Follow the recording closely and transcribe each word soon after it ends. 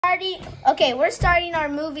starting our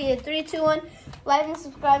movie in 3, 2, 1. Like and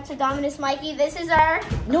subscribe to Dominus Mikey. This is our...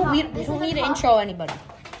 No, we don't need to intro anybody.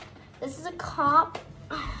 This is a cop.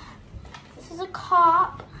 This is a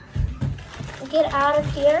cop. Get out of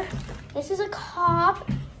here. This is a cop.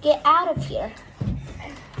 Get out of here.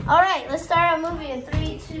 All right, let's start our movie in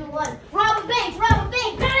 3, 2, 1. Rob a bank! Rob a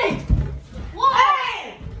bank! Bang! Whoa!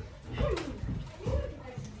 Hey!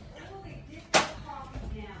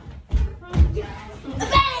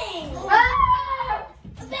 Bang! Ah!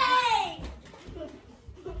 Bang!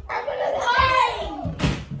 Bang!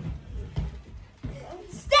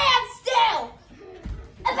 Stand still!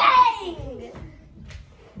 A bang!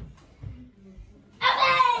 A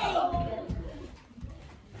bang!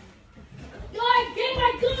 Guys, get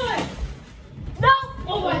my gun! No!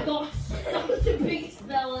 Oh my gosh, that was the biggest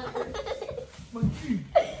spell ever.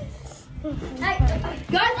 Guys,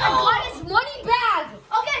 I got his money bag.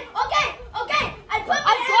 Okay. I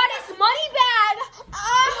got his money bag.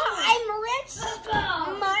 I'm rich.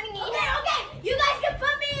 Money. Okay. You guys can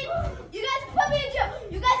put me in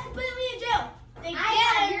jail. I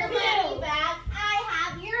have your money bag. I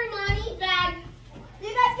have your money bag. You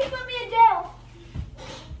guys can put me in jail.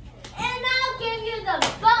 And I'll give you the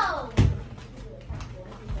phone.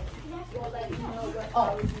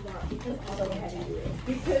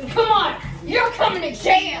 Come on, you're coming to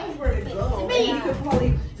jail.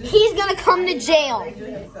 He's gonna come to jail.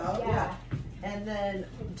 Yeah. And then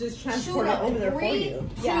just transport it over there for you.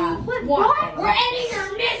 Yeah. What? We're ending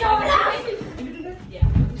your misery. Yeah.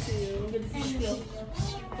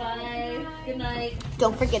 Bye. Good night.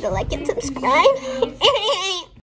 Don't forget to like and subscribe.